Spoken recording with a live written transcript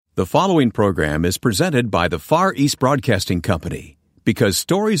The following program is presented by the Far East Broadcasting Company because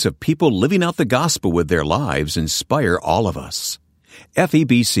stories of people living out the gospel with their lives inspire all of us.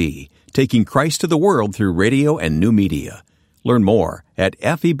 FEBC, taking Christ to the world through radio and new media. Learn more at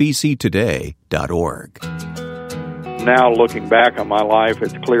febctoday.org. Now, looking back on my life,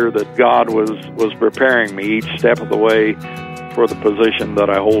 it's clear that God was preparing me each step of the way for the position that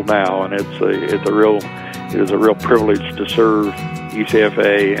I hold now, and it is a real privilege to serve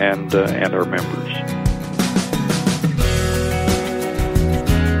ECFA and our members.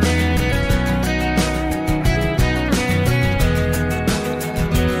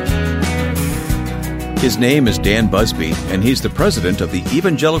 His name is Dan Busby, and he's the president of the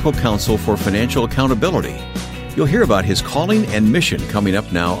Evangelical Council for Financial Accountability. You'll hear about his calling and mission coming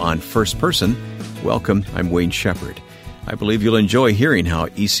up now on First Person. Welcome, I'm Wayne Shepherd. I believe you'll enjoy hearing how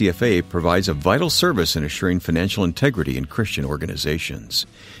ECFA provides a vital service in assuring financial integrity in Christian organizations.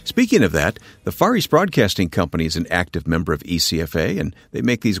 Speaking of that, the Far East Broadcasting Company is an active member of ECFA, and they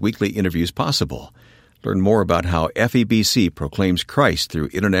make these weekly interviews possible. Learn more about how FEBC proclaims Christ through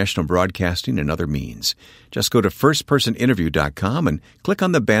international broadcasting and other means. Just go to firstpersoninterview.com and click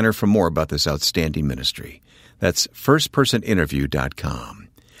on the banner for more about this outstanding ministry. That's firstpersoninterview.com.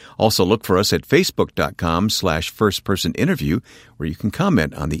 Also, look for us at facebook.com/firstpersoninterview, where you can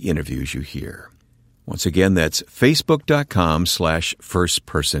comment on the interviews you hear. Once again, that's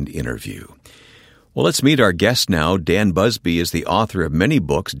facebook.com/firstpersoninterview. Well, let's meet our guest now. Dan Busby is the author of many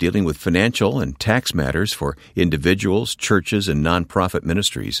books dealing with financial and tax matters for individuals, churches, and nonprofit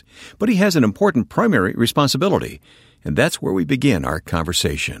ministries. But he has an important primary responsibility, and that's where we begin our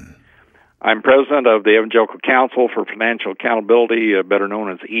conversation. I'm president of the Evangelical Council for Financial Accountability, better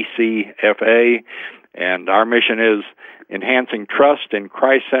known as ECFA, and our mission is enhancing trust in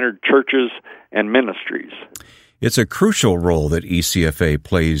Christ-centered churches and ministries. It's a crucial role that ECFA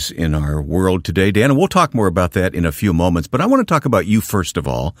plays in our world today, Dan, and we'll talk more about that in a few moments. But I want to talk about you first of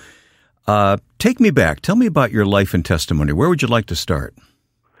all. Take me back. Tell me about your life and testimony. Where would you like to start?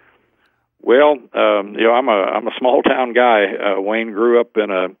 Well, I'm a small town guy. Wayne grew up in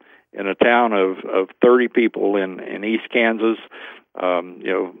a town of 30 people in East Kansas.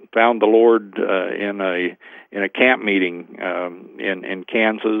 Found the Lord in a camp meeting in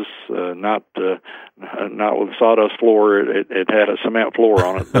Kansas, not with sawdust floor. It had a cement floor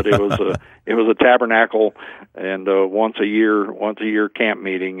on it, but it was a tabernacle and once a year camp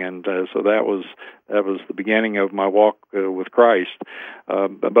meeting, and so that was the beginning of my walk with Christ.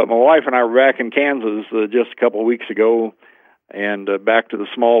 But my wife and I were back in Kansas just a couple of weeks ago, and back to the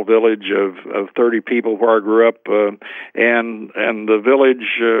small village of 30 people where I grew up, and the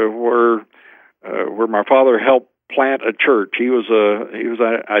village where my father helped plant a church. He was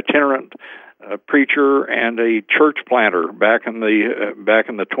an itinerant preacher and a church planter back in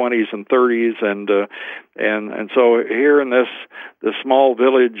the 20s and 30s, and so here in this small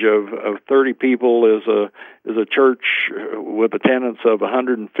village of 30 people is a church with attendance of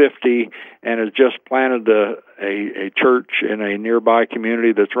 150, and has just planted a church in a nearby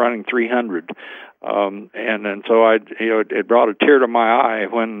community that's running 300. And so it brought a tear to my eye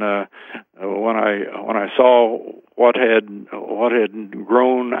when I saw what had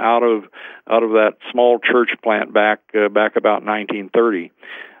grown out of that small church plant back about 1930.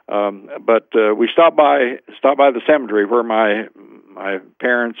 But we stopped by the cemetery where my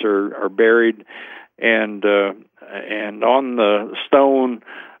parents are buried, and on the stone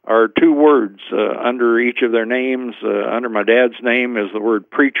are two words under each of their names. Under my dad's name is the word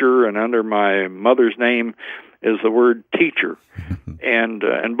preacher, and under my mother's name is the word teacher. And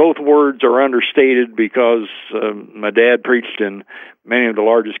both words are understated because my dad preached in many of the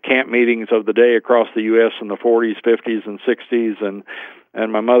largest camp meetings of the day across the U.S. in the 40s, 50s, and 60s,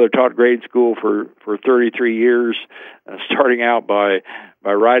 and my mother taught grade school for 33 years, starting out by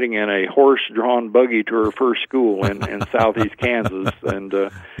riding in a horse-drawn buggy to her first school in southeast Kansas. And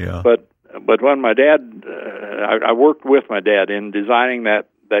but when my dad, I worked with my dad in designing that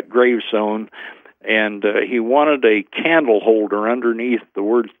gravestone, and he wanted a candle holder underneath the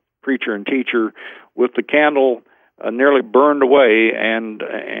words preacher and teacher, with the candle nearly burned away, and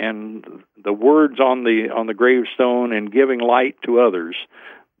the words on the gravestone, "and giving light to others,"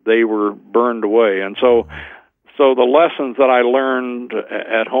 they were burned away. And so the lessons that I learned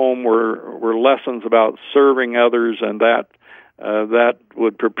at home were lessons about serving others, and that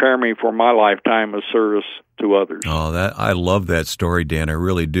would prepare me for my lifetime of service to others. Oh, I love that story, Dan. I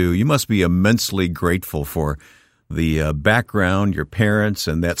really do. You must be immensely grateful for the background, your parents,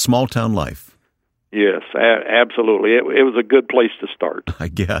 and that small town life. Yes, absolutely. It was a good place to start, I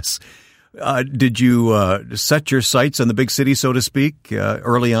guess. Did you set your sights on the big city, so to speak,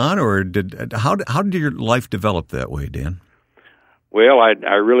 early on, or how did your life develop that way, Dan? Well,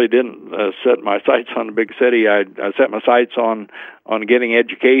 I really didn't set my sights on the big city. I set my sights on getting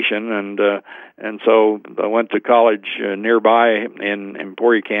education, and so I went to college nearby in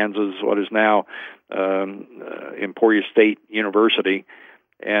Emporia, Kansas, what is now Emporia State University.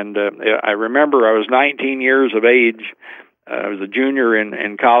 And I remember I was 19 years of age. I was a junior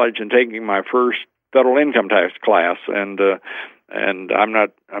in college and taking my first federal income tax class, and I'm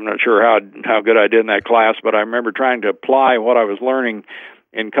not sure how good I did in that class, but I remember trying to apply what I was learning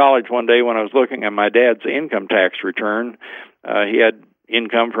in college one day when I was looking at my dad's income tax return. He had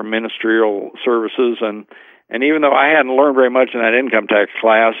income from ministerial services, and even though I hadn't learned very much in that income tax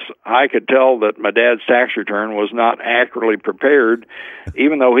class, I could tell that my dad's tax return was not accurately prepared,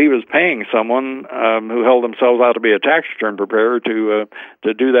 even though he was paying someone who held themselves out to be a tax return preparer to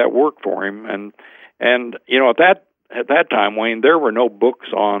do that work for him. And you know, at that time, Wayne, there were no books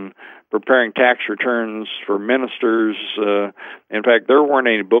on preparing tax returns for ministers. In fact, there weren't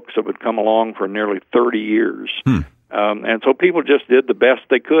any books that would come along for nearly 30 years. And so people just did the best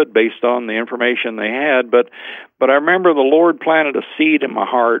they could based on the information they had. But I remember the Lord planted a seed in my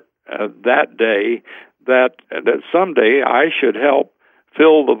heart that day that someday I should help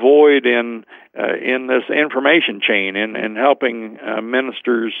fill the void in this information chain, in helping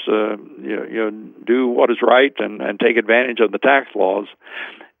ministers do what is right and take advantage of the tax laws.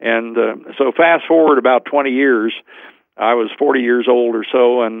 And so fast forward about 20 years, I was 40 years old or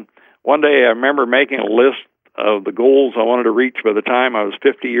so, and one day I remember making a list of the goals I wanted to reach by the time I was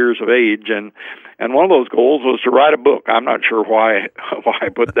 50 years of age, and one of those goals was to write a book. I'm not sure why I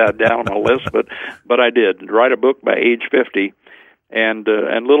put that down on my list, but I did write a book by age 50. And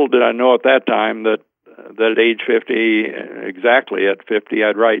little did I know at that time that at age 50, exactly at 50,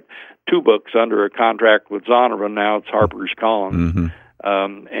 I'd write 2 books under a contract with Zondervan. Now it's HarperCollins.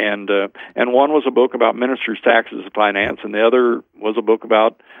 And one was a book about ministers' taxes and finance, and the other was a book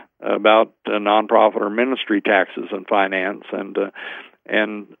about nonprofit or ministry taxes and finance.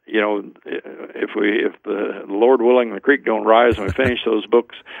 And you know, if the Lord willing, the creek don't rise, and we finish those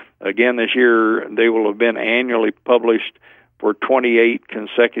books again this year, they will have been annually published for 28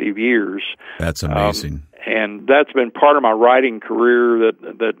 consecutive years. That's amazing. And that's been part of my writing career,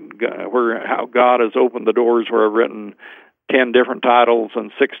 how God has opened the doors, where I've written 10 different titles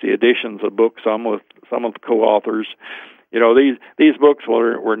and 60 editions of books, some with co-authors. You know, these books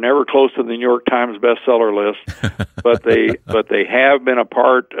were never close to the New York Times bestseller list, but they have been a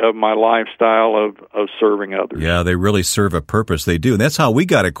part of my lifestyle of serving others. Yeah, they really serve a purpose. They do. And that's how we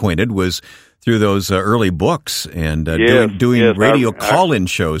got acquainted, was through those early books and doing radio call-in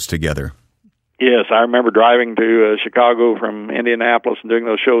shows together. Yes, I remember driving to Chicago from Indianapolis and doing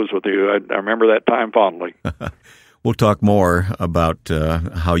those shows with you. I remember that time fondly. We'll talk more about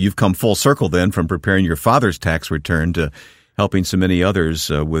how you've come full circle then, from preparing your father's tax return to helping so many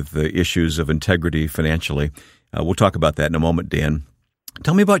others with the issues of integrity financially. We'll talk about that in a moment, Dan.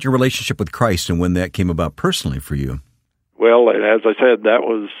 Tell me about your relationship with Christ and when that came about personally for you. Well, as I said, that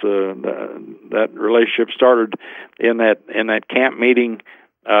was that relationship started in that camp meeting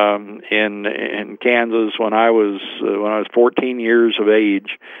in Kansas when I was 14 years of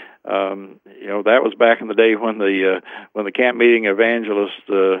age. You know, that was back in the day when the camp meeting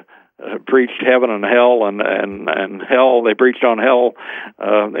evangelists preached heaven and hell, and hell. They preached on hell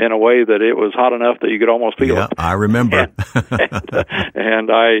in a way that it was hot enough that you could almost feel it. I remember.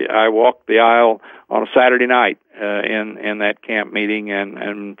 and I walked the aisle on a Saturday night in that camp meeting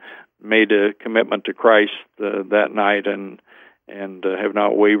and made a commitment to Christ that night, and have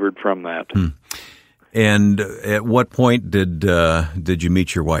not wavered from that. And at what point did you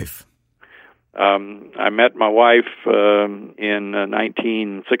meet your wife? I met my wife in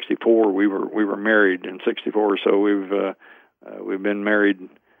 1964. We were married in '64, so we've been married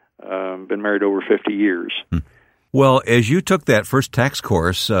over 50 years. Well, as you took that first tax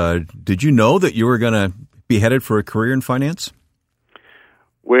course, did you know that you were going to be headed for a career in finance?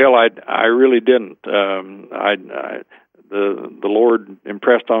 Well, I really didn't. The Lord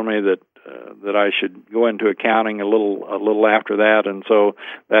impressed on me that I should go into accounting a little after that, and so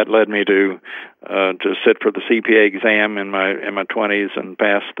that led me to sit for the CPA exam in my 20s and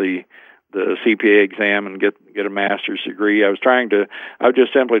pass the CPA exam and get a master's degree. I was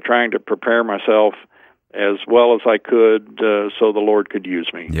just simply trying to prepare myself as well as I could so the Lord could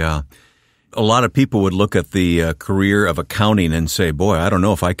use me. Yeah. A lot of people would look at the career of accounting and say, boy, I don't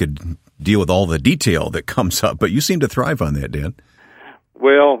know if I could deal with all the detail that comes up, but you seem to thrive on that, Dan.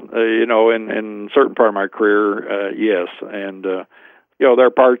 Well, in certain part of my career, yes, and there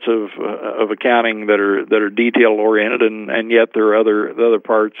are parts of accounting that are detail oriented, and yet there are other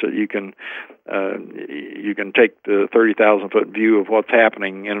parts that you can take the 30,000-foot view of what's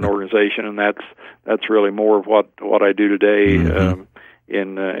happening in an organization, and that's really more of what I do today. Mm-hmm.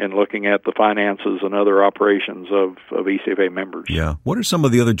 In looking at the finances and other operations of ECFA members. Yeah. What are some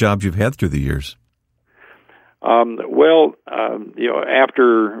of the other jobs you've had through the years? After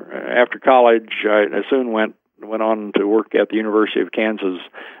college, I soon went on to work at the University of Kansas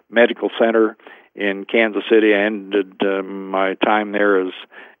Medical Center in Kansas City. I ended my time there as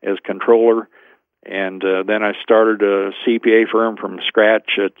controller, and then I started a CPA firm from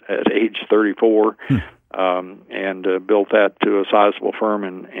scratch at age 34. And built that to a sizable firm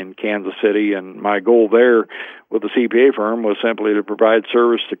in Kansas City. And my goal there with the CPA firm was simply to provide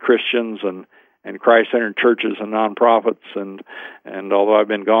service to Christians and Christ-centered churches and nonprofits. And although I've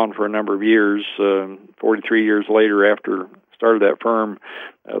been gone for a number of years, 43 years later after I started that firm,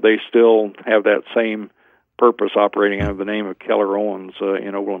 they still have that same purpose operating under the name of Keller Owens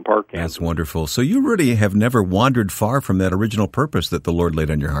in Overland Park, Kansas. That's wonderful. So you really have never wandered far from that original purpose that the Lord laid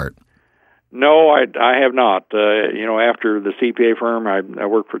on your heart. No, I have not. After the CPA firm, I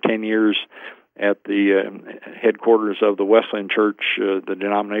worked for 10 years at the headquarters of the Wesleyan Church, the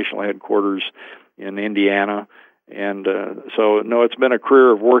denominational headquarters in Indiana. And it's been a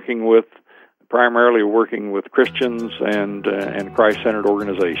career of primarily working with Christians and Christ-centered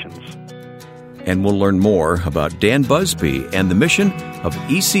organizations. And we'll learn more about Dan Busby and the mission of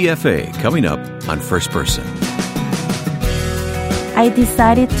ECFA coming up on First Person. I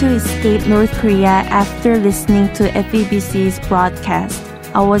decided to escape North Korea after listening to FEBC's broadcast.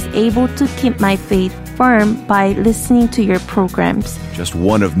 I was able to keep my faith firm by listening to your programs. Just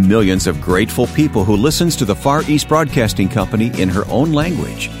one of millions of grateful people who listens to the Far East Broadcasting Company in her own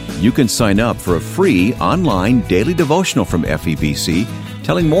language. You can sign up for a free online daily devotional from FEBC,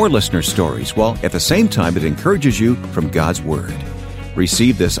 telling more listener stories, while at the same time it encourages you from God's Word.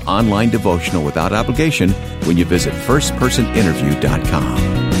 Receive this online devotional without obligation when you visit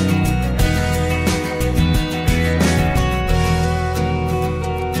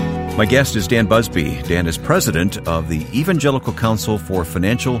firstpersoninterview.com. My guest is Dan Busby. Dan is president of the Evangelical Council for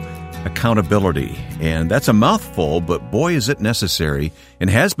Financial Accountability. And that's a mouthful, but boy, is it necessary, and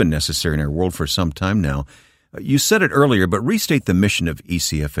has been necessary in our world for some time now. You said it earlier, but restate the mission of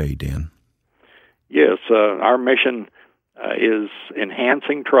ECFA, Dan. Yes, our mission is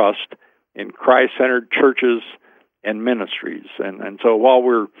enhancing trust in Christ-centered churches and ministries. And so while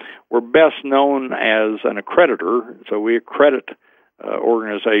we're best known as an accreditor, so we accredit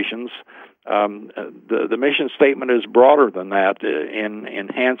organizations, the mission statement is broader than that in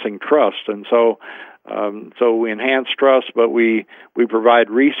enhancing trust. And so we enhance trust, but we provide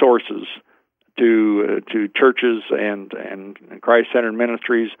resources to churches and Christ-centered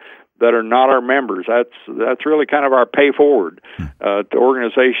ministries that are not our members. That's really kind of our pay forward to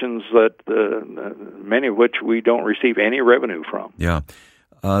organizations that many of which we don't receive any revenue from. Yeah.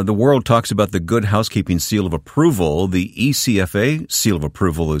 The world talks about the Good Housekeeping Seal of Approval. The ECFA Seal of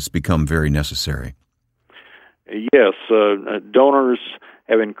Approval has become very necessary. Yes. Donors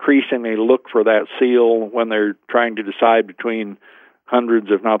have increasingly looked for that seal when they're trying to decide between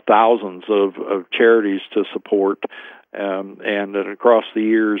hundreds, if not thousands, of charities to support. And across the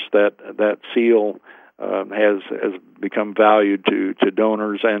years, that seal has become valued to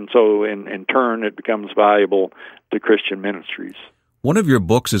donors, and so in turn, it becomes valuable to Christian ministries. One of your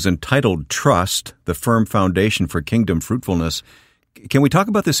books is entitled Trust, the Firm Foundation for Kingdom Fruitfulness. Can we talk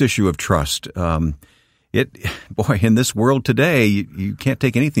about this issue of trust? In this world today, you can't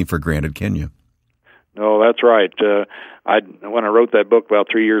take anything for granted, can you? No, that's right. When I wrote that book about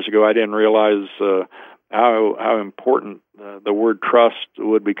 3 years ago, I didn't realize how important the word trust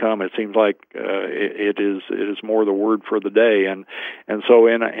would become. It seems like it is more the word for the day, and so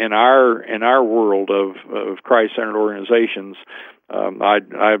in our world of Christ-centered organizations, I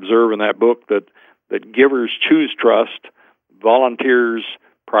observe in that book that givers choose trust, volunteers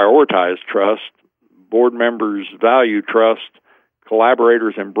prioritize trust, board members value trust,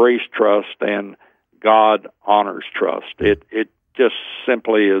 collaborators embrace trust, and God honors trust. It just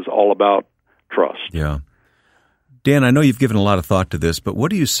simply is all about trust. Yeah. Dan, I know you've given a lot of thought to this, but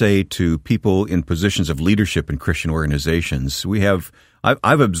what do you say to people in positions of leadership in Christian organizations?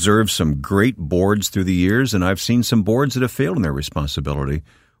 I've observed some great boards through the years, and I've seen some boards that have failed in their responsibility.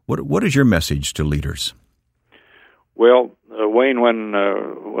 What is your message to leaders? Well, Wayne, when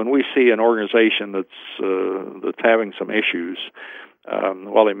we see an organization that's having some issues,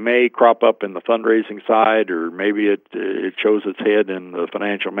 while it may crop up in the fundraising side, or maybe it shows its head in the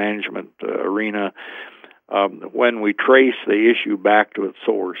financial management arena, when we trace the issue back to its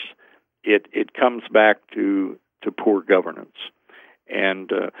source, it comes back to poor governance.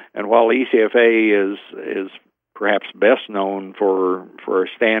 And while ECFA is perhaps best known for our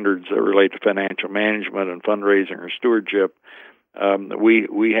standards that relate to financial management and fundraising or stewardship,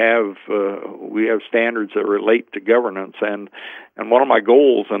 we have standards that relate to governance, and one of my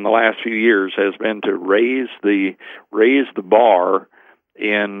goals in the last few years has been to raise the bar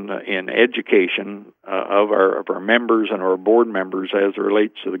in education of our members and our board members as it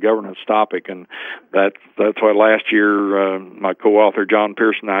relates to the governance topic, and that's why last year my co-author John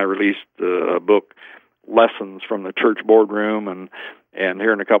Pierce and I released a book, Lessons from the Church Boardroom, and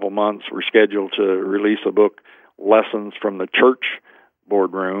here in a couple months we're scheduled to release a book, Lessons from the Church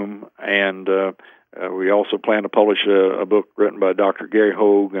Boardroom, and we also plan to publish a book written by Dr. Gary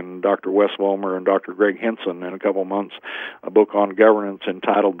Hogue and Dr. Wes Wilmer and Dr. Greg Henson in a couple months, a book on governance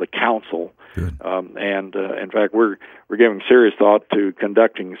entitled The Council. And in fact, we're giving serious thought to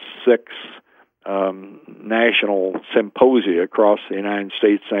conducting 6 national symposia across the United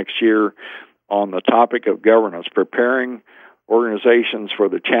States next year on the topic of governance, preparing organizations for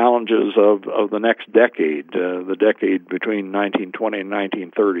the challenges of the next decade, the decade between 1920 and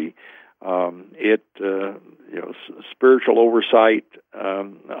 1930. Spiritual oversight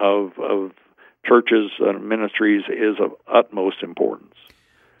of churches and ministries is of utmost importance.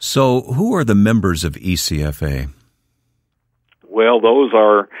 So, who are the members of ECFA? Well, those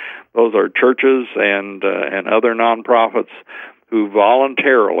are churches and other nonprofits who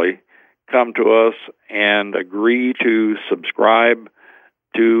voluntarily come to us and agree to subscribe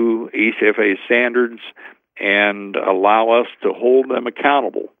to ECFA standards and allow us to hold them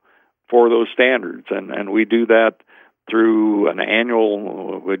accountable for those standards. And we do that through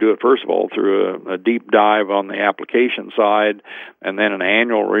we do it first of all through a deep dive on the application side, and then an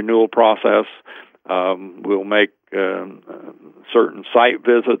annual renewal process. We'll make certain site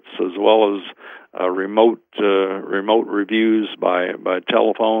visits as well as remote reviews by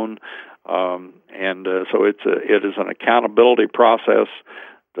telephone. So it is an accountability process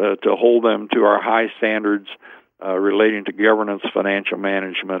to hold them to our high standards relating to governance, financial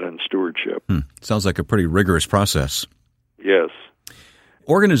management, and stewardship. Sounds like a pretty rigorous process. Yes.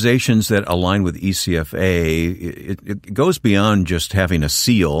 Organizations that align with ECFA, it goes beyond just having a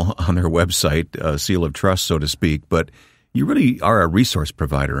seal on their website, a seal of trust, so to speak, but you really are a resource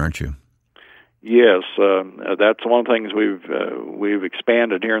provider, aren't you? Yes, that's one of the things we've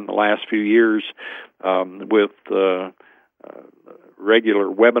expanded here in the last few years with regular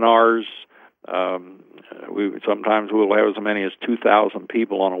webinars. Sometimes we'll have as many as 2,000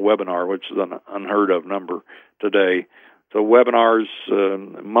 people on a webinar, which is an unheard of number today. So webinars,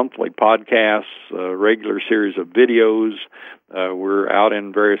 monthly podcasts, regular series of videos. We're out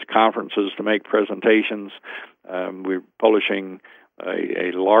in various conferences to make presentations. We're publishing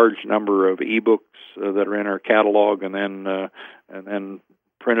a large number of ebooks that are in our catalog, and then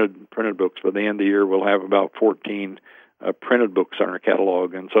printed books. By the end of the year, we'll have about 14 printed books on our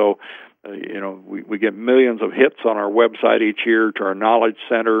catalog, and so we get millions of hits on our website each year to our Knowledge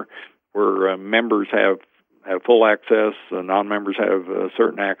Center, where members have full access, non-members have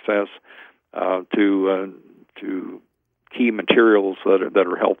certain access to key materials that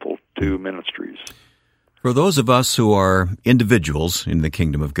are helpful to ministries. For those of us who are individuals in the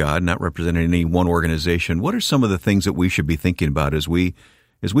kingdom of God, not representing any one organization, what are some of the things that we should be thinking about as we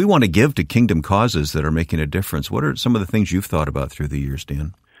want to give to kingdom causes that are making a difference? What are some of the things you've thought about through the years,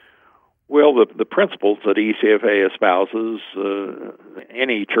 Dan? Well, the principles that ECFA espouses,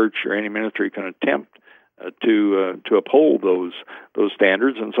 any church or any ministry can attempt to uphold those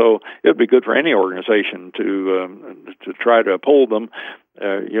standards, and so it would be good for any organization to try to uphold them.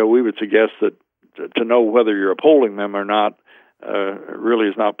 We would suggest that to know whether you're upholding them or not really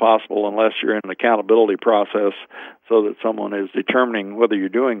is not possible unless you're in an accountability process, so that someone is determining whether you're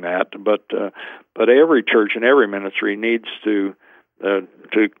doing that. But every church and every ministry needs to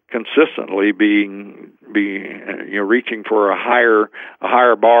consistently be reaching for a higher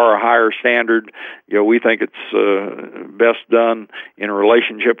bar, a higher standard. We think it's best done in a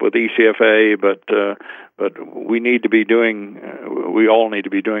relationship with ECFA, but we need to be we all need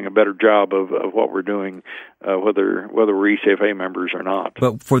to be doing a better job of what we're doing, whether we're ECFA members or not.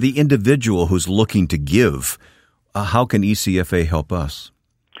 But for the individual who's looking to give, how can ECFA help us?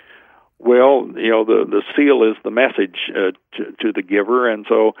 Well, the seal is the message to the giver, and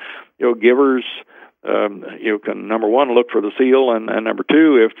so givers can, number one, look for the seal, and number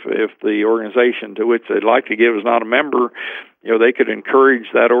two, if the organization to which they'd like to give is not a member, they could encourage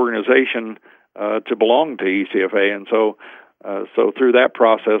that organization to belong to ECFA, and so So through that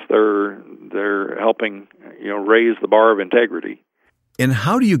process, they're helping raise the bar of integrity. And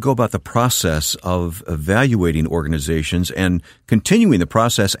how do you go about the process of evaluating organizations and continuing the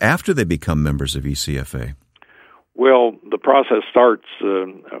process after they become members of ECFA? Well, the process starts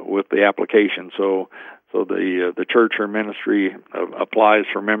with the application. So the church or ministry applies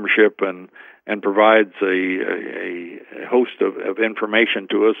for membership and provides a host of information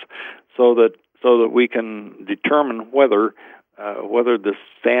to us, so that we can determine whether the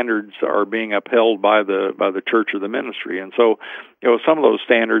standards are being upheld by the church or the ministry. And so, some of those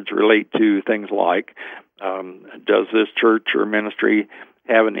standards relate to things like, does this church or ministry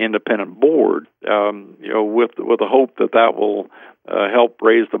have an independent board? With the hope that will help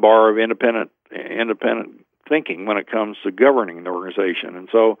raise the bar of independent thinking when it comes to governing the organization. And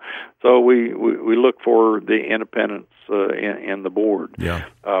so we look for the independence in the board. Yeah.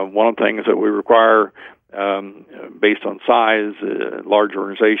 One of the things that we require, based on size, large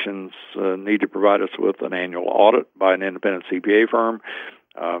organizations need to provide us with an annual audit by an independent CPA firm.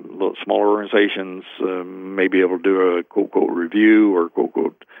 Little smaller organizations may be able to do a quote review or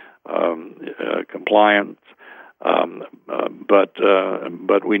quote compliance,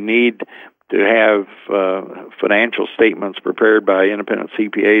 but we need to have financial statements prepared by independent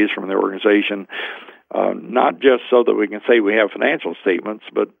CPAs from the organization, not just so that we can say we have financial statements,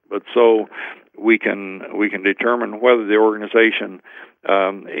 but so we can determine whether the organization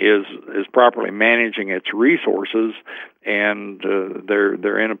is properly managing its resources, and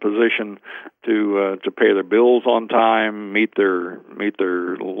they're in a position to pay their bills on time, meet their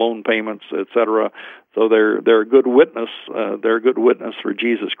loan payments, etc. So they're a good witness. They're a good witness for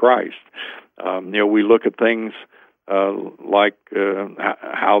Jesus Christ. We look at things like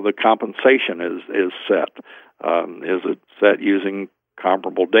how the compensation is set. Is it set using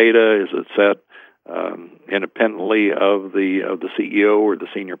comparable data? Is it set independently of the CEO or the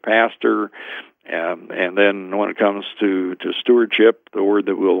senior pastor? And then when it comes to stewardship, the word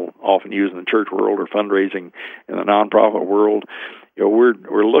that we'll often use in the church world, or fundraising in the nonprofit world,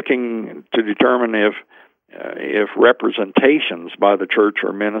 we're looking to determine if representations by the church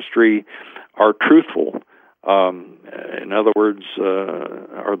or ministry are truthful. In other words,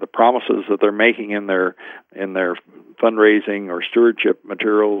 are the promises that they're making in their fundraising or stewardship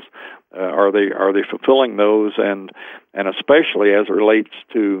materials, are they fulfilling those, and especially as it relates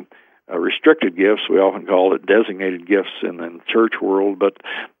to restricted gifts? We often call it designated gifts in the church world, but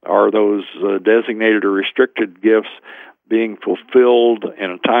are those designated or restricted gifts being fulfilled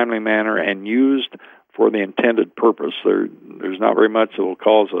in a timely manner and used for the intended purpose? There's not very much that will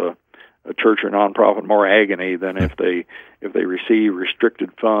cause a church or nonprofit more agony than if they receive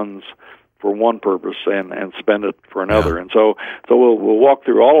restricted funds for one purpose and spend it for another. Yeah. And so we'll walk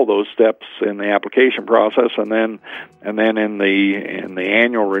through all of those steps in the application process, and then in the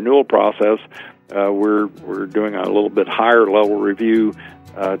annual renewal process, we're doing a little bit higher level review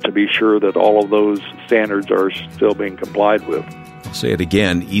to be sure that all of those standards are still being complied with. I'll say it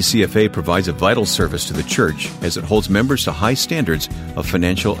again, ECFA provides a vital service to the church as it holds members to high standards of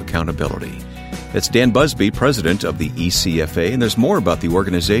financial accountability. That's Dan Busby, president of the ECFA, and there's more about the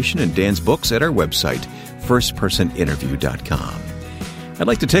organization and Dan's books at our website, firstpersoninterview.com. I'd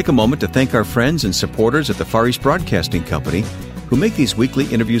like to take a moment to thank our friends and supporters at the Far East Broadcasting Company who make these weekly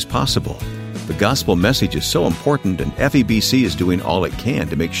interviews possible. The gospel message is so important, and FEBC is doing all it can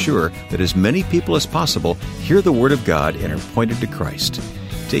to make sure that as many people as possible hear the Word of God and are pointed to Christ.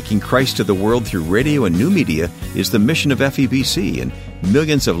 Taking Christ to the world through radio and new media is the mission of FEBC, and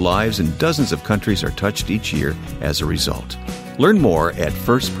millions of lives in dozens of countries are touched each year as a result. Learn more at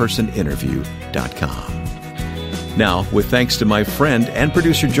firstpersoninterview.com. Now, with thanks to my friend and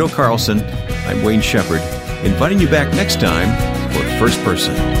producer Joe Carlson, I'm Wayne Shepherd, inviting you back next time for First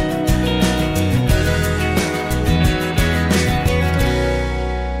Person.